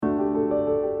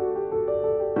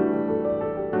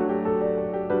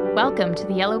Welcome to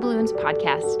the Yellow Balloons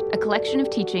Podcast, a collection of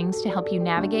teachings to help you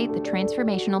navigate the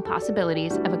transformational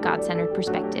possibilities of a God-centered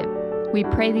perspective. We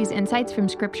pray these insights from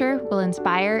Scripture will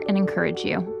inspire and encourage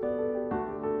you.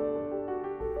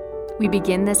 We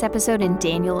begin this episode in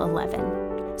Daniel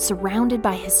 11. Surrounded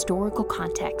by historical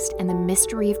context and the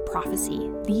mystery of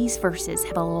prophecy, these verses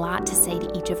have a lot to say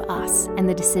to each of us and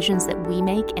the decisions that we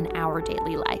make in our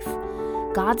daily life.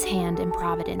 God's hand and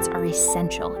providence are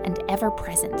essential and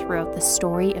ever-present throughout the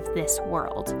story of this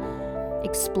world.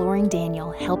 Exploring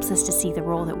Daniel helps us to see the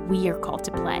role that we are called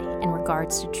to play in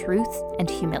regards to truth and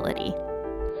humility.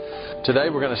 Today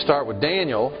we're going to start with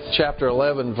Daniel chapter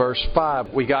 11 verse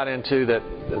 5. We got into that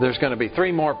there's going to be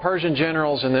 3 more Persian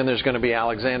generals and then there's going to be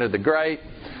Alexander the Great.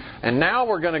 And now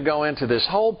we're going to go into this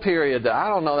whole period that I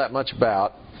don't know that much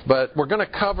about. But we're going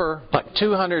to cover like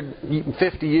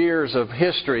 250 years of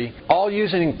history, all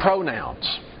using pronouns.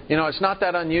 You know, it's not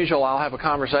that unusual. I'll have a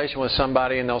conversation with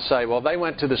somebody and they'll say, well, they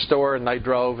went to the store and they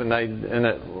drove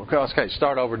okay,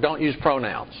 start over. Don't use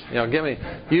pronouns. You know,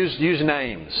 use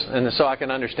names, and so I can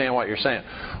understand what you're saying.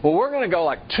 Well, we're going to go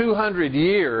like 200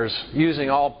 years using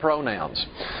all pronouns.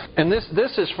 And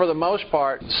this is, for the most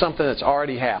part, something that's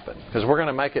already happened, because we're going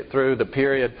to make it through the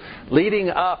period leading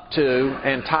up to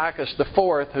Antiochus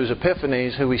IV, who's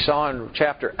Epiphanes, who we saw in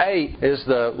chapter 8, is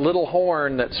the little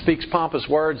horn that speaks pompous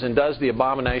words and does the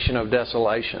abomination of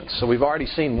desolations. So we've already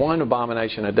seen one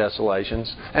abomination of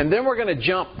desolations. And then we're going to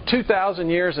jump 2,000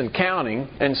 years and counting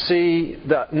and see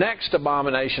the next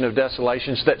abomination of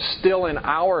desolations that's still in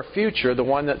our future, the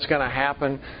one that's going to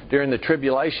happen during the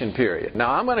tribulation period.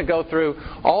 Now, I'm going to go through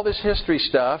all this history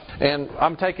stuff, and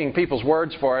I'm taking people's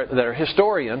words for it that are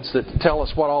historians that tell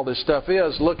us what all this stuff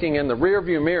is, looking in the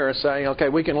rearview mirror saying, okay,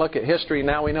 we can look at history,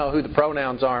 now we know who the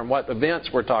pronouns are and what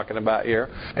events we're talking about here.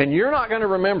 And you're not going to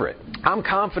remember it. I'm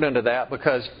confident of that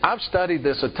because I've studied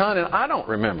this a ton and I don't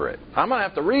remember it. I'm going to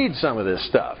have to read some of this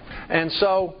stuff. And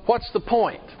so, what's the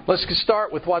point? Let's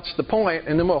start with what's the point,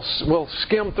 and then we'll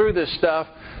skim through this stuff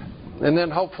and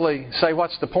then hopefully say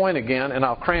what's the point again, and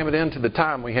I'll cram it into the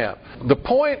time we have. The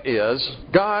point is,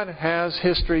 God has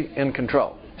history in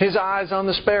control. His eye's on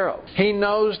the sparrow. He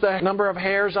knows the number of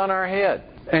hairs on our head.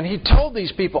 And He told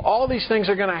these people all these things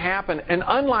are going to happen. And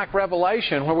unlike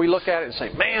Revelation, where we look at it and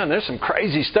say, man, there's some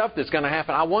crazy stuff that's going to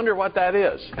happen. I wonder what that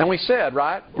is. And we said,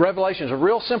 right, Revelation is a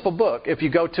real simple book if you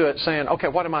go to it saying, okay,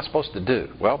 what am I supposed to do?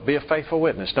 Well, be a faithful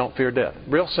witness. Don't fear death.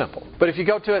 Real simple. But if you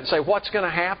go to it and say, what's going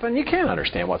to happen? You can't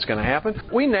understand what's going to happen.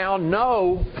 We now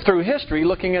know through history,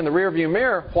 looking in the rearview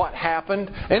mirror, what happened.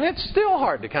 And it's still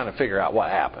hard to kind of figure out what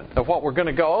happened, of what we're going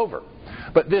to go over.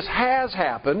 But this has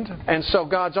happened, and so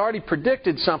God's already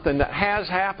predicted something that has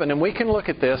happened, and we can look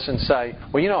at this and say,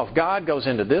 well, you know, if God goes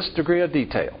into this degree of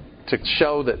detail to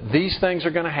show that these things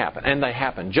are going to happen, and they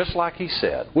happen just like He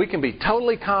said, we can be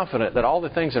totally confident that all the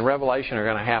things in Revelation are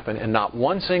going to happen, and not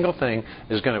one single thing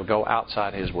is going to go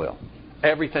outside His will.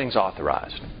 Everything's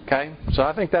authorized. Okay? So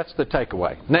I think that's the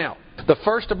takeaway. Now, the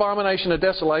first abomination of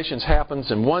desolations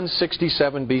happens in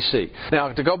 167 BC.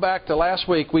 Now, to go back to last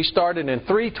week, we started in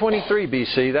 323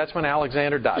 BC. That's when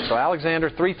Alexander died. So Alexander,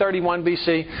 331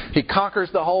 BC, he conquers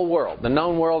the whole world, the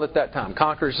known world at that time,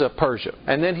 conquers Persia.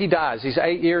 And then he dies. He's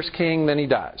 8 years king, then he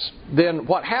dies. Then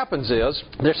what happens is,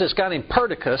 there's this guy named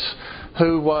Perdiccas,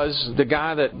 who was the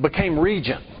guy that became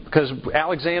regent. Because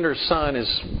Alexander's son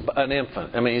is an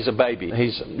infant. I mean, he's a baby.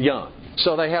 He's young.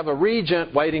 So they have a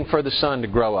regent waiting for the son to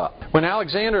grow up. When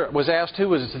Alexander was asked who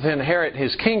was to inherit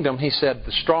his kingdom, he said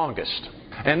the strongest.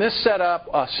 And this set up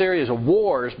a series of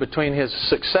wars between his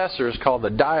successors called the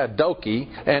Diadochi.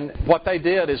 And what they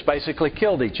did is basically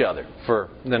killed each other for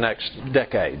the next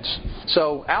decades.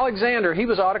 So Alexander, he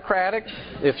was autocratic.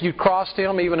 If you crossed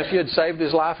him, even if you had saved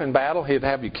his life in battle, he'd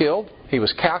have you killed. He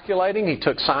was calculating. He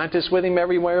took scientists with him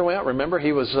everywhere he went. Remember,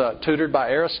 he was tutored by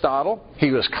Aristotle.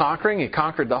 He was conquering. He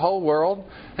conquered the whole world.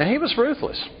 And he was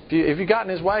ruthless. If you got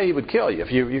in his way, he would kill you.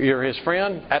 If you're his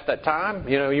friend at that time,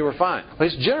 you were fine.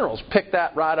 His generals picked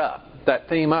that right up, that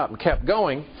theme up, and kept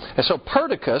going. And so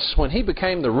Perdiccas, when he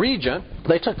became the regent,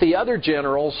 they took the other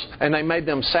generals and they made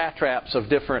them satraps of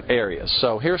different areas.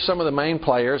 So here's some of the main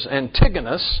players.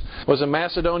 Antigonus was a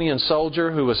Macedonian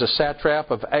soldier who was a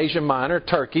satrap of Asia Minor,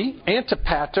 Turkey.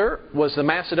 Antipater was the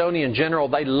Macedonian general.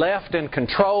 They left in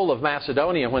control of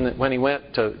Macedonia when he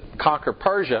went to conquer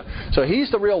Persia. So he's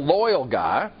the real loyal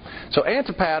guy. So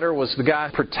Antipater was the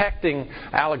guy protecting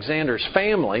Alexander's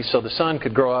family so the son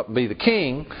could grow up and be the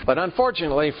king. But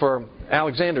unfortunately for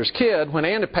Alexander's kid, when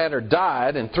Antipater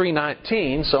died in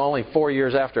 319, so only 4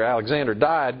 years after Alexander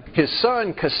died, his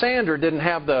son Cassander didn't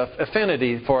have the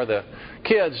affinity for the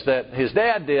kids that his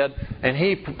dad did, and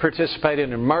he participated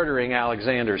in murdering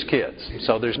Alexander's kids.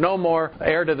 So there's no more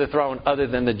heir to the throne other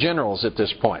than the generals at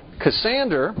this point.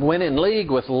 Cassander went in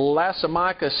league with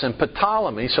Lysimachus and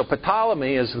Ptolemy. So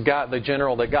Ptolemy is the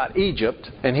general that got Egypt,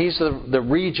 and he's the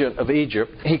regent of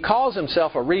Egypt. He calls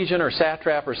himself a regent or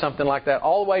satrap or something like that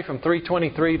all the way from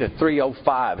 323 to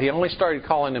 305. He only started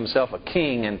calling himself a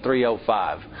king in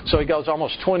 305. So he goes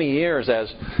almost 20 years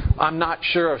as, I'm not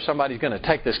sure if somebody's going to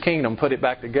take this kingdom, put it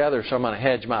back together, so I'm going to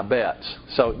hedge my bets.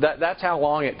 So that's how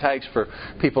long it takes for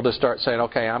people to start saying,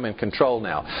 okay, I'm in control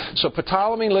now. So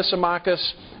Ptolemy,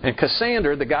 Lysimachus, and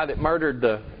Cassander, the guy that murdered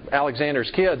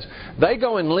Alexander's kids, they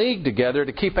go in league together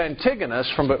to keep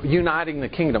Antigonus from uniting the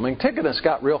kingdom. Antigonus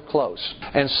got real close.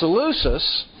 And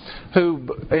Seleucus, who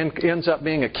ends up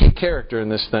being a key character in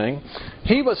this thing,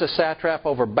 he was a satrap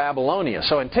over Babylonia.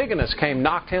 So Antigonus came,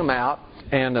 knocked him out,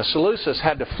 and Seleucus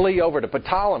had to flee over to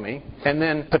Ptolemy. And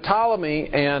then Ptolemy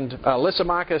and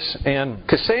Lysimachus and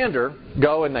Cassander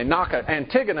go and they knock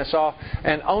Antigonus off,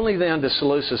 and only then does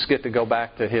Seleucus get to go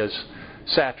back to his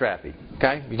satrapy.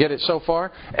 Okay? You get it so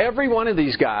far? Every one of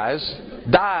these guys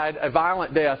died a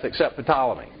violent death except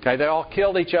Ptolemy. Okay? They all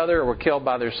killed each other or were killed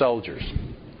by their soldiers.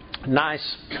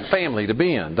 Nice family to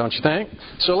be in, don't you think?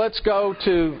 So let's go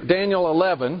to Daniel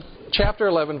 11, chapter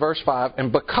 11, verse 5.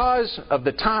 And because of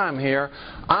the time here,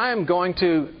 I'm going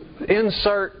to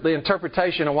insert the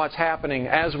interpretation of what's happening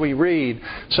as we read.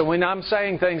 So when I'm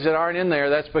saying things that aren't in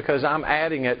there, that's because I'm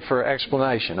adding it for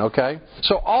explanation, okay?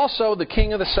 So also the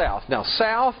king of the south. Now,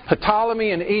 south,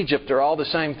 Ptolemy, and Egypt are all the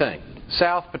same thing.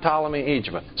 South, Ptolemy,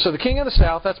 Egypt. So the king of the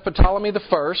south, that's Ptolemy the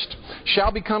first, shall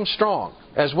become strong,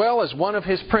 as well as one of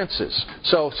his princes.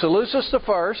 So Seleucus the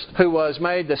first, who was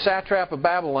made the satrap of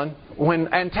Babylon,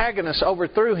 when Antigonus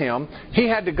overthrew him, he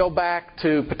had to go back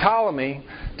to Ptolemy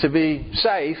to be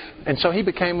safe, and so he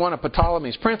became one of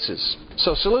Ptolemy's princes.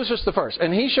 So Seleucus the first,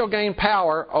 and he shall gain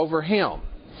power over him.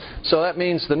 So that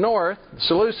means the north,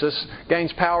 Seleucus,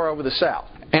 gains power over the south.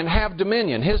 And have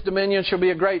dominion. His dominion shall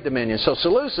be a great dominion. So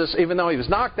Seleucus, even though he was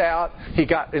knocked out, he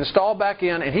got installed back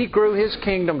in, and he grew his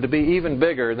kingdom to be even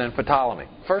bigger than Ptolemy.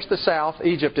 First the south,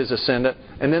 Egypt is ascendant,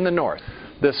 and then the north.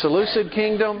 The Seleucid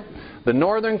kingdom, the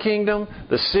northern kingdom,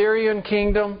 the Syrian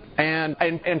kingdom, and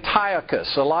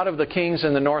Antiochus. A lot of the kings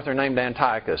in the north are named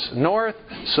Antiochus. North,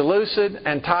 Seleucid,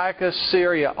 Antiochus,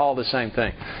 Syria, all the same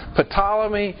thing.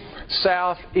 Ptolemy,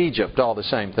 south, Egypt, all the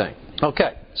same thing.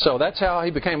 Okay, so that's how he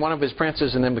became one of his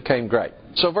princes and then became great.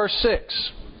 So verse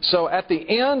 6. So at the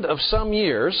end of some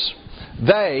years,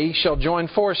 they shall join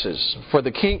forces, for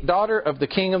the daughter of the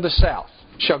king of the south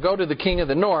shall go to the king of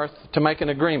the north to make an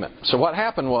agreement. So what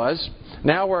happened was,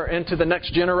 now we're into the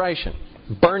next generation.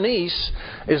 Bernice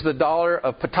is the daughter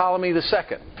of Ptolemy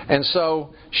II. And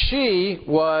so she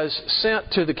was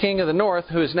sent to the king of the north,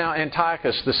 who is now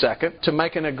Antiochus II, to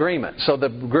make an agreement. So the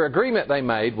agreement they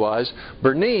made was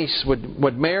Bernice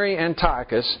would marry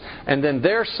Antiochus, and then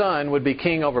their son would be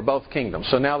king over both kingdoms.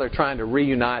 So now they're trying to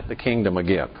reunite the kingdom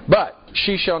again. But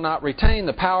she shall not retain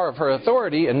the power of her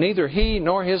authority, and neither he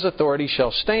nor his authority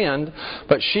shall stand,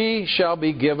 but she shall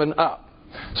be given up.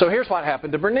 So here's what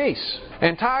happened to Bernice.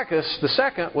 Antiochus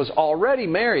II was already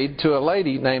married to a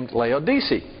lady named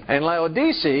Laodice. And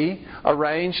Laodice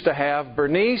arranged to have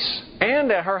Bernice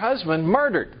and her husband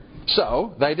murdered.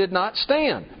 So they did not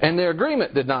stand. And the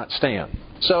agreement did not stand.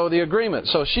 So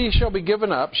she shall be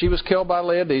given up. She was killed by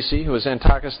Laodice, who was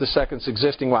Antiochus II's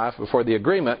existing wife before the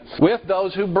agreement, with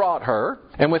those who brought her,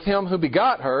 and with him who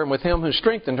begot her, and with him who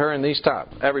strengthened her in these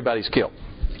times. Everybody's killed.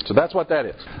 So that's what that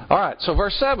is. All right, so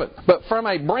verse 7. But from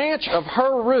a branch of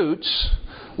her roots,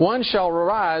 one shall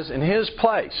arise in his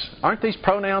place. Aren't these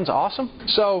pronouns awesome?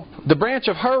 So the branch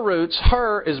of her roots,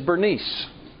 her is Bernice,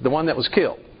 the one that was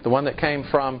killed, the one that came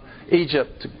from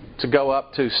Egypt to go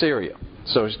up to Syria.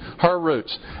 So it's her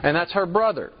roots. And that's her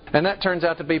brother. And that turns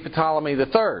out to be Ptolemy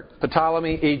III.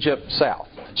 Ptolemy, Egypt, south.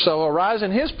 So arise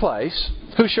in his place,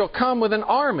 who shall come with an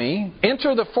army,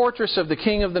 enter the fortress of the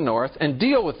king of the north, and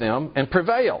deal with them, and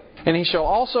prevail. And he shall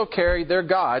also carry their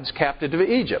gods captive to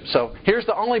Egypt. So here's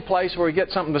the only place where we get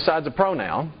something besides a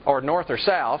pronoun, or north or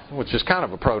south, which is kind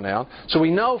of a pronoun. So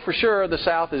we know for sure the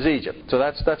south is Egypt. So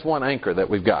that's one anchor that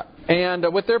we've got. And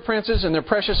with their princes and their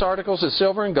precious articles of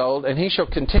silver and gold, and he shall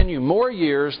continue more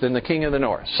years than the king of the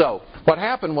north. So what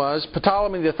happened was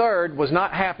Ptolemy III was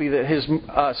not happy that his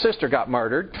sister got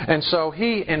murdered, and so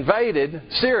he invaded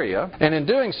Syria, and in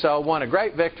doing so won a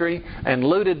great victory and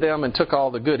looted them and took all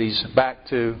the goodies back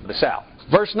to the south.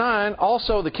 Verse 9,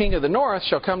 also the king of the north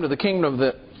shall come to the kingdom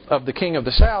of the king of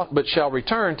the south, but shall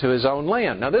return to his own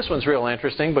land. Now this one's real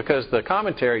interesting because the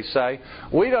commentaries say,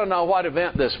 we don't know what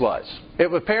event this was.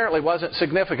 It apparently wasn't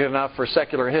significant enough for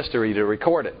secular history to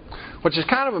record it. Which is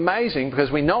kind of amazing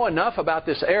because we know enough about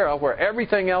this era where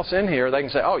everything else in here, they can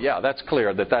say, oh yeah, that's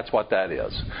clear that that's what that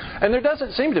is. And there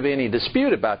doesn't seem to be any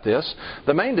dispute about this.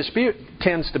 The main dispute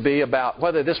tends to be about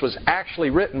whether this was actually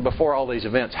written before all these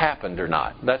events happened or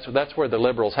not. That's where the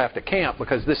liberals have to camp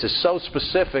because this is so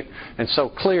specific and so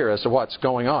clear as to what's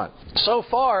going on. So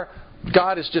far,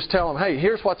 God is just telling them, hey,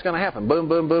 here's what's going to happen. Boom,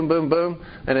 boom, boom, boom, boom.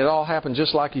 And it all happened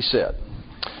just like He said.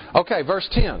 Okay, verse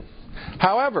 10.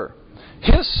 However,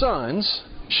 his sons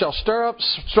shall stir up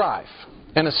strife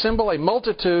and assemble a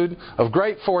multitude of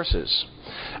great forces,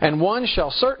 and one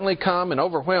shall certainly come and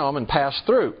overwhelm and pass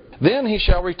through. Then he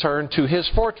shall return to his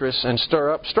fortress and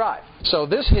stir up strife. So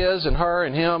this his and her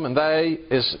and him and they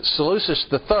is Seleucus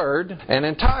III and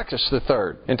Antiochus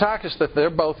III. Antiochus III,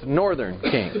 they're both northern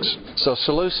kings. So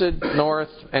Seleucid north,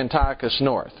 Antiochus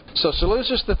north. So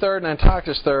Seleucus III and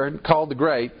Antiochus III, called the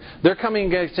Great, they're coming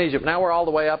against Egypt. Now we're all the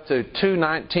way up to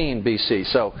 219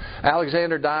 BC. So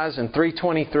Alexander dies in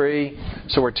 323.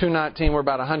 So we're 219. We're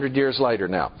about 100 years later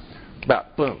now.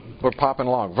 About, boom, we're popping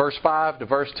along. Verse 5 to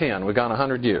verse 10, we've gone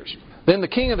 100 years. Then the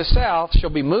king of the south shall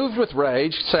be moved with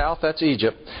rage, south, that's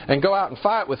Egypt, and go out and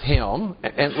fight with him,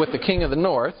 and with the king of the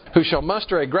north, who shall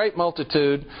muster a great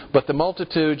multitude, but the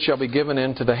multitude shall be given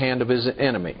into the hand of his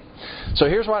enemy. So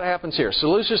here's what happens here.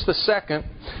 Seleucus II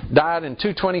died in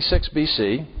 226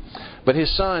 BC. But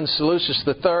his sons, Seleucus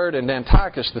III and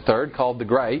Antiochus III, called the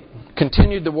Great,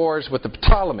 continued the wars with the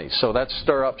Ptolemies. So that's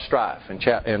stir up strife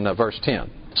in verse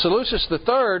 10. Seleucus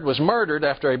III was murdered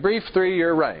after a brief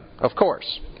 3-year reign. Of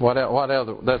course. What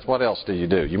else do?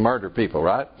 You murder people,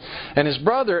 right? And his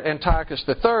brother Antiochus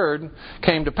III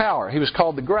came to power. He was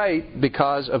called the Great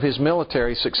because of his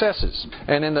military successes.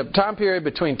 And in the time period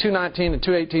between 219 and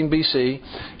 218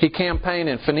 BC, he campaigned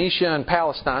in Phoenicia and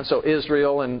Palestine, so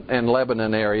Israel and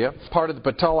Lebanon area, part of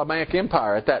the Ptolemaic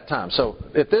Empire at that time. So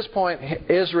at this point,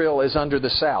 Israel is under the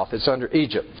south. It's under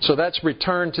Egypt. So that's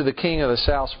returned to the king of the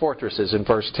south's fortresses in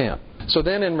verse 10. So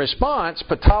then in response,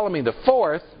 Ptolemy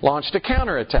IV launched a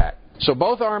counterattack. So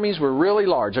both armies were really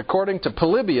large. According to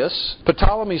Polybius,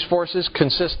 Ptolemy's forces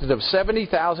consisted of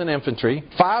 70,000 infantry,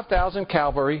 5,000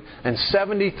 cavalry, and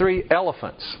 73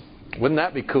 elephants. Wouldn't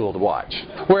that be cool to watch?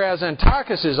 Whereas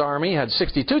Antiochus' army had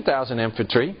 62,000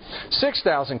 infantry,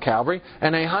 6,000 cavalry,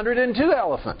 and 102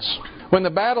 elephants. When the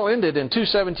battle ended in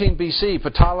 217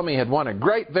 BC, Ptolemy had won a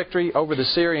great victory over the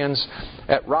Syrians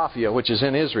at Raphia, which is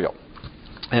in Israel.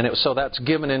 And so that's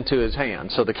given into his hand.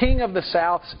 So the king of the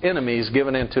south's enemies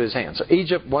given into his hand. So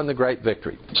Egypt won the great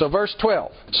victory. So verse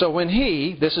 12. So when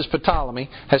he, this is Ptolemy,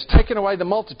 has taken away the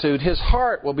multitude, his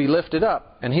heart will be lifted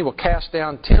up, and he will cast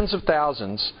down tens of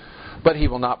thousands, but he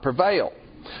will not prevail.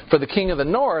 For the king of the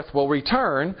north will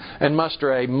return and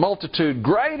muster a multitude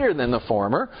greater than the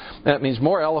former, that means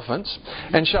more elephants,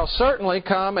 and shall certainly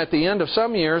come at the end of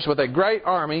some years with a great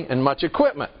army and much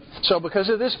equipment. So because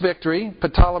of this victory,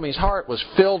 Ptolemy's heart was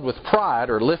filled with pride,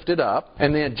 or lifted up,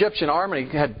 and the Egyptian army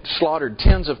had slaughtered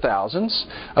tens of thousands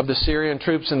of the Syrian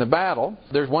troops in the battle.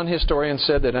 There's one historian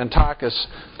said that Antiochus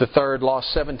III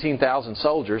lost 17,000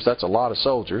 soldiers. That's a lot of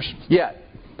soldiers. Yet,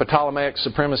 Ptolemaic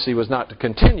supremacy was not to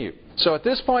continue. So at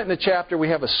this point in the chapter, we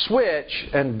have a switch,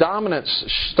 and dominance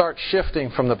starts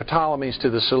shifting from the Ptolemies to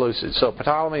the Seleucids. So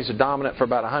Ptolemies are dominant for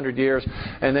about 100 years,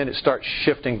 and then it starts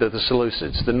shifting to the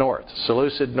Seleucids, the north.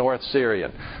 Seleucid, north,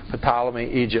 Syrian.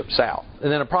 Ptolemy, Egypt, south.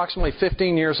 And then approximately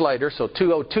 15 years later, so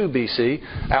 202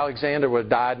 BC, Alexander would have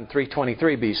died in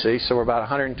 323 BC, so we're about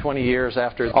 120 years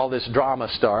after all this drama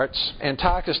starts.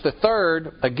 Antiochus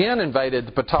III again invaded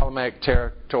the Ptolemaic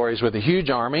territories with a huge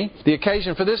army. The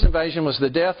occasion for this invasion was the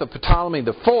death of Ptolemy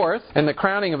IV and the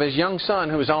crowning of his young son,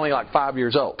 who was only like 5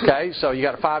 years old. Okay, so you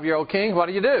got a 5-year-old king, what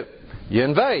do? You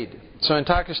invade. So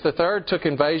Antiochus III took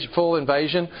full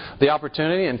invasion, the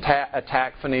opportunity, and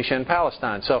attacked Phoenicia and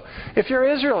Palestine. So if you're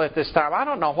Israel at this time, I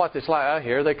don't know what it's like. Oh,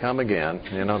 here they come again.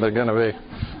 You know, they're going to be...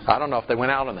 I don't know if they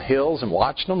went out on the hills and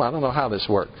watched them. I don't know how this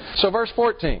worked. So verse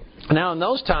 14. Now in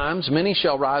those times many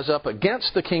shall rise up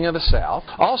against the king of the south,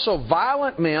 also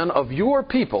violent men of your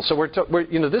people. So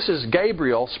this is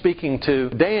Gabriel speaking to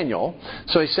Daniel.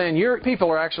 So he's saying your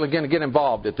people are actually going to get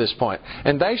involved at this point.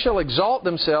 And they shall exalt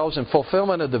themselves in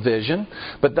fulfillment of the vision,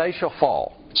 but they shall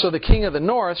fall. So the king of the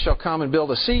north shall come and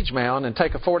build a siege mound and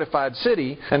take a fortified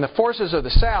city, and the forces of the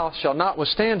south shall not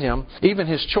withstand him. Even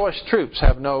his choice troops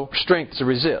have no strength to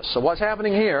resist. So what's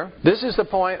happening here? This is the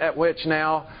point at which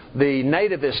now the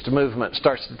nativist movement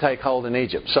starts to take hold in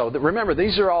Egypt. So remember,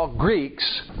 these are all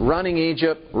Greeks running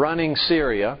Egypt, running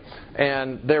Syria,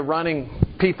 and they're running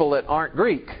people that aren't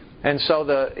Greek. And so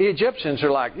the Egyptians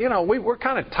are like, we're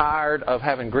kind of tired of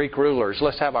having Greek rulers.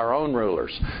 Let's have our own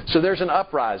rulers. So there's an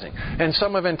uprising. And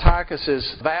some of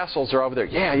Antiochus' vassals are over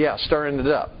there, stirring it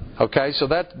up. Okay, so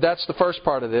that's the first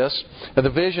part of this. The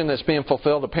vision that's being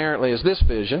fulfilled apparently is this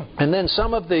vision. And then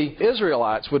some of the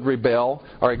Israelites would rebel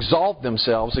or exalt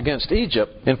themselves against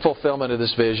Egypt in fulfillment of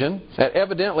this vision.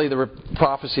 Evidently the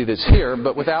prophecy that's here,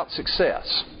 but without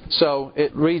success. So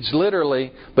it reads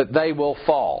literally, but they will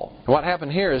fall. What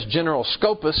happened here is General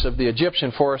Scopas of the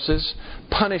Egyptian forces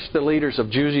punished the leaders of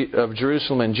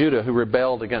Jerusalem and Judah who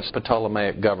rebelled against the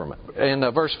Ptolemaic government. In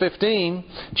verse 15,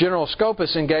 General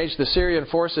Scopas engaged the Syrian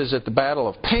forces at the Battle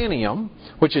of Panium,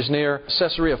 which is near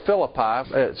Caesarea Philippi.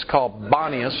 It's called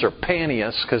Banias or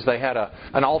Panias because they had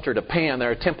an altar to Pan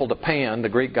there, a temple to Pan, the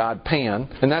Greek god Pan.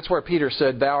 And that's where Peter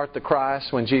said, "Thou art the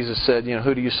Christ," when Jesus said,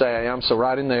 "Who do you say I am?" So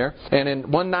right in there. And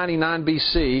in 199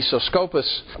 BC, so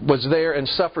Scopas was there and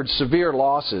suffered severe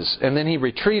losses. And then he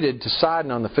retreated to Sidon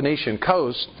on the Phoenician coast.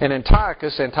 And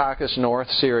Antiochus North,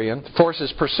 Syrian,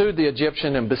 forces pursued the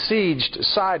Egyptian and besieged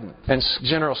Sidon. And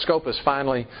General Scopas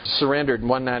finally surrendered in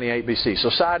 198 BC.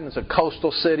 So Sidon's a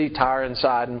coastal city, Tyre and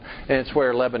Sidon, and it's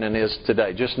where Lebanon is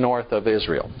today, just north of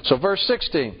Israel. So verse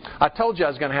 16, I told you I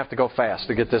was going to have to go fast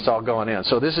to get this all going in.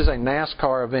 So this is a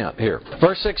NASCAR event here.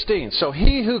 Verse 16, so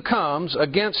he who comes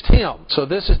against him, so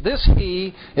this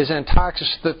he is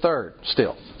Antiochus III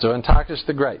still. So Antiochus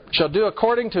the Great, shall do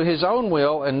according to his own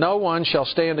will, and no one shall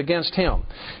stand against him.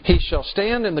 He shall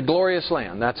stand in the glorious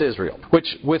land, that's Israel,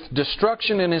 which with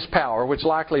destruction in his power, which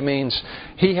likely means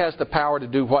he has the power to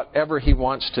do whatever he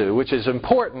wants to, which is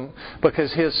important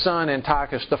because his son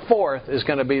Antiochus IV is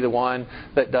going to be the one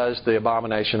that does the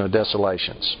abomination of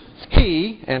desolations.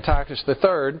 He, Antiochus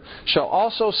III, shall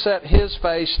also set his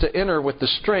face to enter with the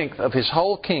strength of his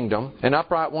whole kingdom, and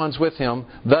upright ones with him.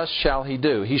 Thus shall he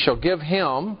do. He shall give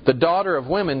him the daughter of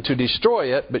women to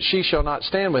destroy it, but she shall not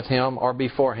stand with him or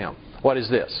before him. What is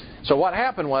this? So what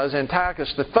happened was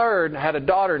Antiochus III had a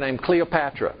daughter named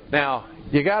Cleopatra. Now,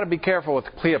 you got to be careful with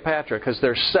Cleopatra because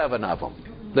there's 7 of them.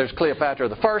 There's Cleopatra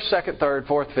the 1st, 2nd, 3rd,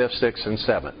 4th, 5th, 6th, and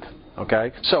 7th.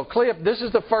 Okay, so this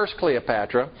is the first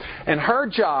Cleopatra, and her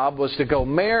job was to go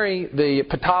marry the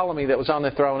Ptolemy that was on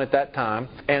the throne at that time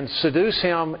and seduce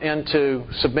him into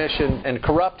submission and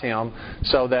corrupt him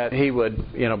so that he would,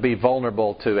 be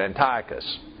vulnerable to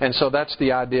Antiochus. And so that's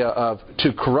the idea of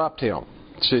to corrupt him.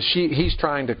 So he's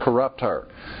trying to corrupt her.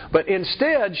 But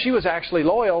instead, she was actually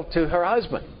loyal to her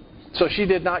husband. So she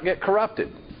did not get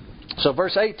corrupted. So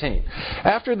verse 18,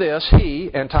 after this,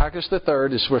 he, Antiochus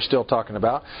III, is we're still talking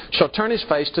about, shall turn his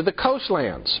face to the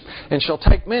coastlands, and shall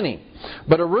take many.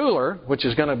 But a ruler, which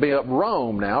is going to be up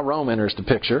Rome now, Rome enters the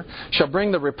picture, shall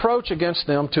bring the reproach against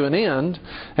them to an end,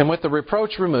 and with the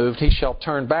reproach removed, he shall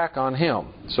turn back on him.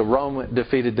 So Rome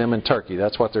defeated them in Turkey.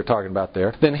 That's what they're talking about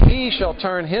there. Then he shall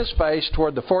turn his face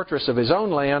toward the fortress of his own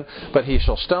land, but he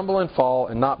shall stumble and fall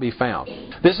and not be found.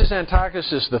 This is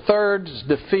Antiochus III's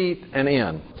defeat and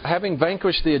end. Having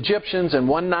vanquished the Egyptians in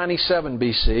 197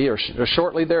 BC, or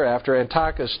shortly thereafter,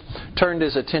 Antiochus turned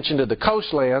his attention to the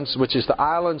coastlands, which is the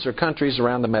islands or countries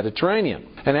around the Mediterranean.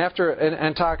 And after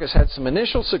Antiochus had some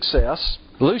initial success,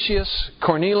 Lucius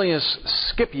Cornelius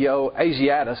Scipio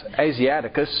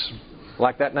Asiaticus,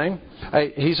 like that name?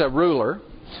 He's a ruler,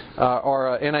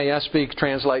 or NASB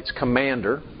translates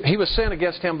commander. He was sent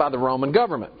against him by the Roman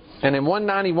government. And in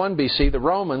 191 BC, the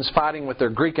Romans, fighting with their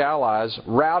Greek allies,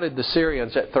 routed the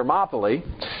Syrians at Thermopylae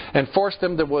and forced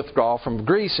them to withdraw from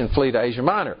Greece and flee to Asia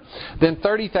Minor. Then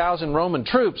 30,000 Roman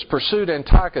troops pursued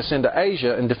Antiochus into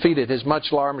Asia and defeated his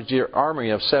much larger army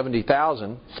of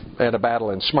 70,000 at a battle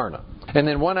in Smyrna. And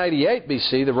then 188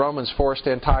 BC, the Romans forced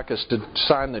Antiochus to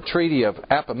sign the Treaty of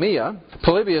Apamea.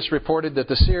 Polybius reported that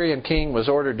the Syrian king was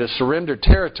ordered to surrender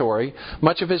territory,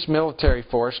 much of his military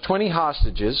force, 20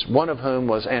 hostages, one of whom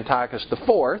was Antiochus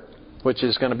IV, which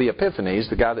is going to be Epiphanes,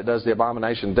 the guy that does the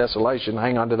abomination of desolation,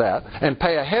 hang on to that, and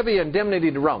pay a heavy indemnity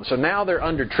to Rome. So now they're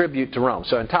under tribute to Rome.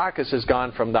 So Antiochus has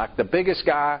gone from like the biggest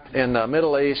guy in the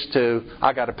Middle East to,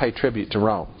 I got to pay tribute to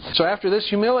Rome. So after this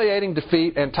humiliating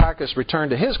defeat, Antiochus returned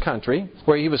to his country,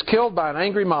 where he was killed by an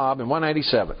angry mob in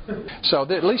 187. So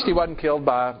at least he wasn't killed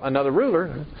by another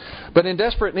ruler. But in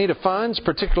desperate need of funds,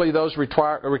 particularly those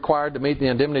required to meet the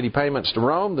indemnity payments to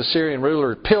Rome, the Syrian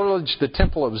ruler pillaged the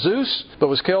temple of Zeus, but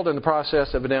was killed in the process,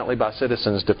 evidently by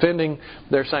citizens defending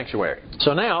their sanctuary.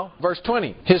 So now, verse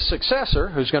 20. His successor,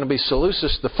 who's going to be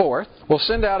Seleucus IV, will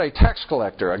send out a tax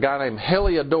collector, a guy named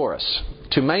Heliodorus,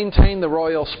 to maintain the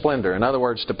royal splendor. In other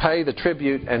words, to pay the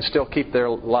tribute and still keep their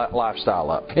lifestyle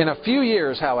up. In a few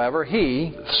years, however,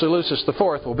 he, Seleucus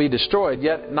IV, will be destroyed,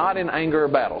 yet not in anger or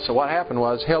battle. So what happened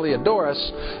was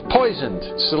Heliodorus poisoned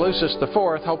Seleucus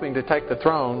IV, hoping to take the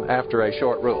throne after a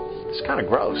short rule. It's kind of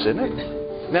gross, isn't it?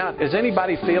 Now, is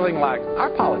anybody feeling like our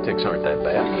politics aren't that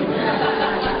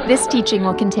bad? This teaching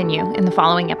will continue in the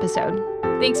following episode.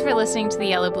 Thanks for listening to the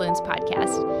Yellow Balloons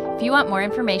podcast. If you want more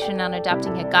information on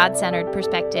adopting a God-centered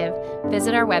perspective,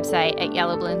 visit our website at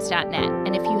yellowballoons.net.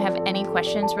 And if you have any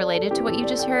questions related to what you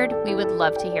just heard, we would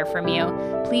love to hear from you.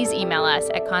 Please email us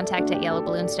at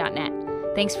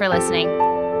contact@yellowballoons.net. Thanks for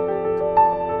listening.